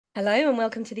Hello and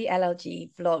welcome to the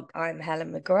LLG vlog. I'm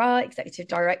Helen McGrath, Executive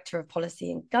Director of Policy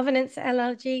and Governance at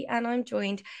LLG, and I'm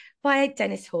joined by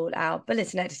Dennis Hall, our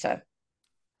Bulletin Editor.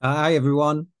 Hi,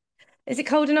 everyone. Is it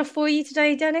cold enough for you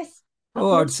today, Dennis? Up Oh,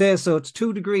 north? I'd say so. It's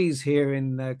 2 degrees here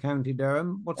in County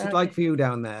Durham. What's it like Okay. for you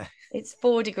down there? It's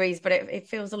 4 degrees, but it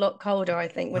feels a lot colder, I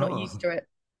think. We're not Oh, used to it.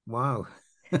 wow.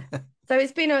 So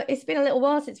it's been a little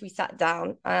while since we sat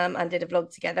down and did a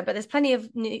vlog together, but there's plenty of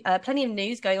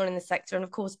news going on in the sector, and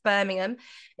of course Birmingham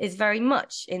is very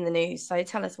much in the news. So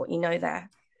tell us what you know there.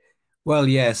 Well,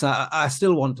 yes, I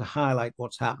still want to highlight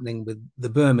what's happening with the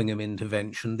Birmingham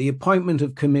intervention. The appointment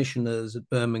of commissioners at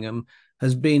Birmingham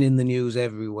has been in the news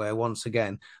everywhere once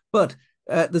again. But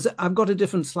I've got a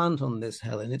different slant on this,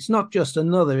 Helen. It's not just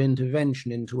another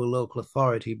intervention into a local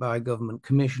authority by government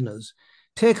commissioners.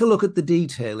 Take a look at the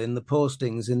detail in the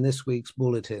postings in this week's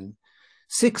bulletin.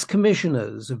 6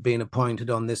 commissioners have been appointed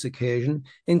on this occasion,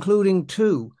 including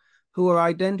 2 who are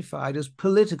identified as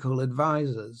political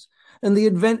advisors, and the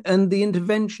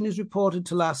intervention is reported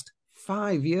to last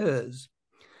 5 years.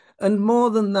 And more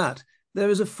than that, there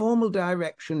is a formal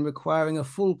direction requiring a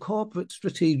full corporate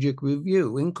strategic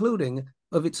review, including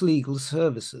of its legal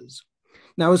services.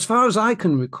 Now, as far as I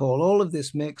can recall, all of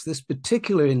this makes this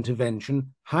particular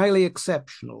intervention highly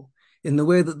exceptional in the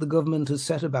way that the government has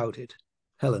set about it.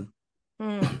 Helen.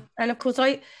 And of course,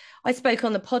 I spoke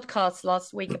on the podcast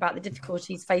last week about the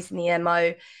difficulties facing the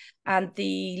MO, and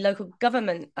the local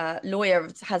government lawyer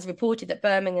has reported that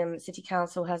Birmingham City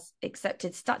Council has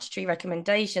accepted statutory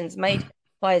recommendations made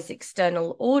by its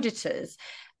external auditors,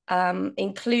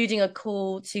 including a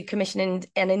call to commission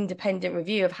an independent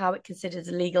review of how it considers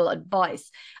legal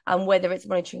advice and whether its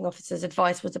monitoring officer's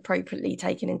advice was appropriately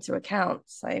taken into account.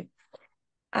 So.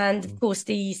 And of course,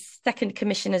 the second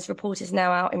commissioner's report is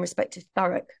now out in respect of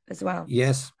Thurrock as well.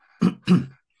 Yes,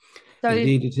 So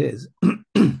indeed it is.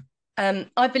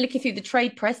 I've been looking through the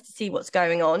trade press to see what's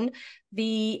going on.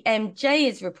 The MJ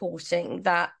is reporting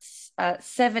that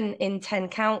 7 in 10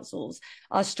 councils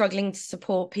are struggling to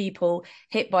support people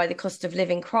hit by the cost of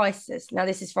living crisis. Now,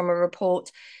 this is from a report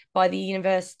by the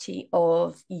University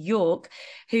of York,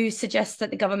 who suggests that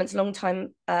the government's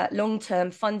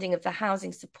long-term funding of the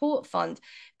Housing Support Fund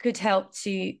could help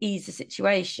to ease the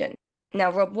situation.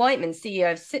 Now, Rob Whiteman,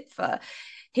 CEO of SIPFA,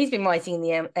 he's been writing in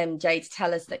the MJ to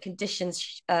tell us that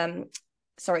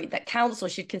that council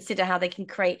should consider how they can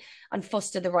create and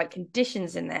foster the right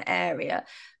conditions in their area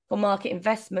for market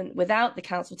investment without the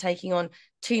council taking on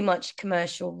too much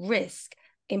commercial risk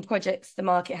in projects the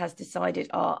market has decided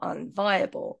are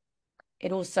unviable.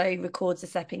 It also records a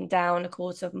stepping down, of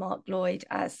course, of Mark Lloyd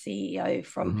as CEO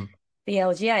from the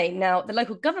LGA. Now, the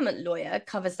local government lawyer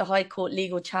covers the High Court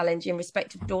legal challenge in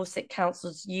respect of Dorset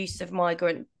Council's use of the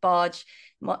migrant barge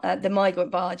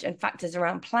and factors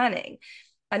around planning.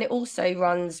 And it also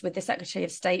runs with the Secretary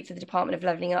of State for the Department of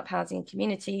Levelling Up, Housing and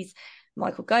Communities,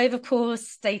 Michael Gove, of course,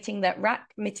 stating that RAC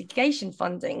mitigation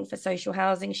funding for social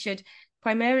housing should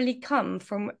primarily come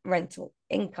from rental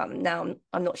income. Now,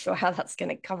 I'm not sure how that's going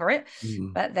to cover it,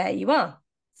 but there you are.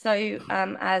 So,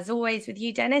 as always with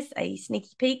you, Dennis, a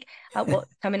sneaky peek at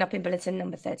what's coming up in bulletin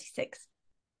number 36.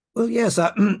 Well, yes,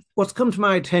 what's come to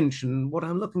my attention, what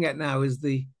I'm looking at now is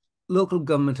the Local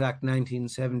Government Act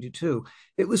 1972.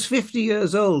 It was 50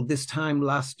 years old this time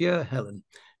last year, Helen.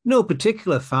 No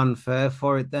particular fanfare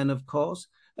for it then, of course,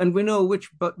 and we know which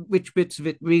bits of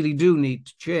it really do need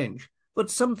to change.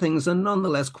 But some things are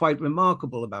nonetheless quite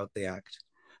remarkable about the Act.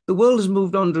 The world has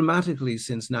moved on dramatically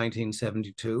since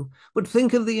 1972, but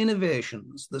think of the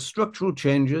innovations, the structural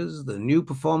changes, the new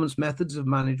performance methods of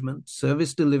management,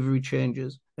 service delivery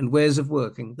changes, and ways of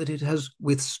working that it has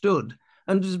withstood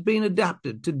and has been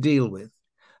adapted to deal with.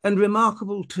 And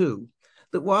remarkable, too,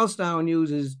 that whilst our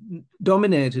news is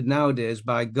dominated nowadays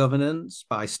by governance,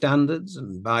 by standards,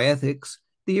 and by ethics,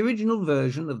 the original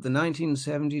version of the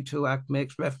 1972 Act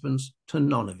makes reference to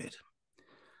none of it.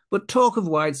 But talk of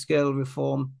wide-scale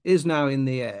reform is now in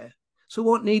the air. So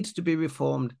what needs to be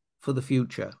reformed for the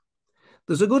future?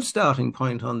 There's a good starting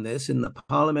point on this in the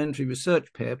parliamentary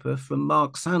research paper from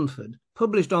Mark Sanford,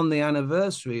 published on the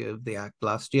anniversary of the Act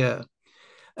last year,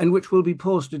 and which will be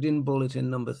posted in bulletin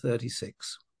number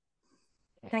 36.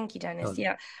 Thank you, Dennis.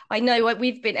 Yeah, I know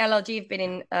LLG have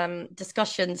been in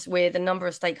discussions with a number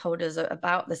of stakeholders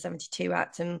about the 72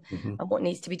 Act and what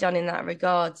needs to be done in that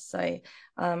regard. So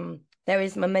there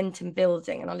is momentum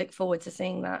building, and I look forward to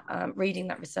seeing that, reading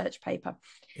that research paper.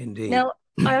 Indeed. Now,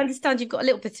 I understand you've got a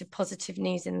little bit of positive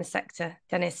news in the sector,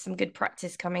 Dennis, some good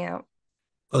practice coming out.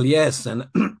 Well, yes, and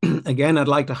again, I'd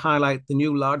like to highlight the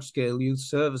new large-scale youth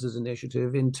services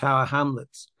initiative in Tower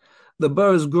Hamlets. The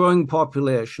borough's growing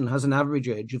population has an average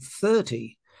age of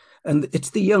 30, and it's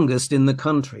the youngest in the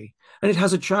country. And it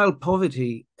has a child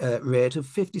poverty rate of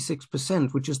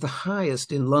 56%, which is the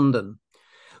highest in London.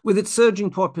 With its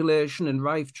surging population and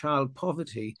rife child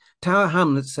poverty, Tower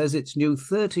Hamlets says its new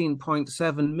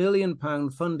 £13.7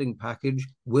 million funding package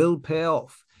will pay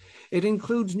off. It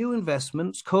includes new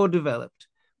investments co-developed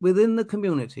within the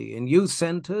community in youth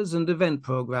centres and event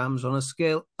programmes on a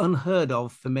scale unheard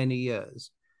of for many years.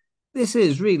 This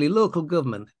is really local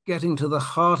government getting to the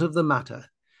heart of the matter.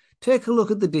 Take a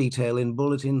look at the detail in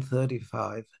Bulletin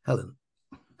 35. Helen.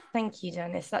 Thank you,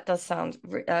 Dennis. That does sound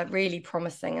really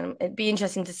promising, and it'd be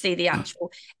interesting to see the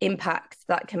actual impact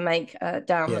that can make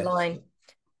down the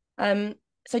line.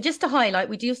 So just to highlight,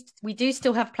 we do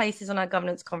still have places on our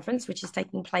governance conference, which is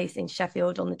taking place in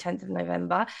Sheffield on the 10th of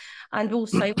November, and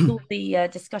also with all the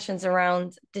discussions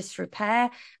around disrepair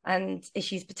and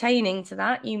issues pertaining to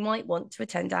that, you might want to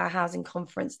attend our housing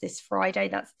conference this Friday.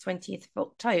 That's the 20th of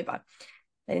October.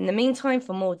 In the meantime,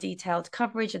 for more detailed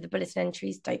coverage of the bulletin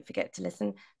entries, don't forget to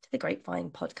listen to the Grapevine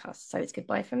podcast. So it's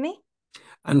goodbye from me.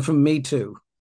 And from me too.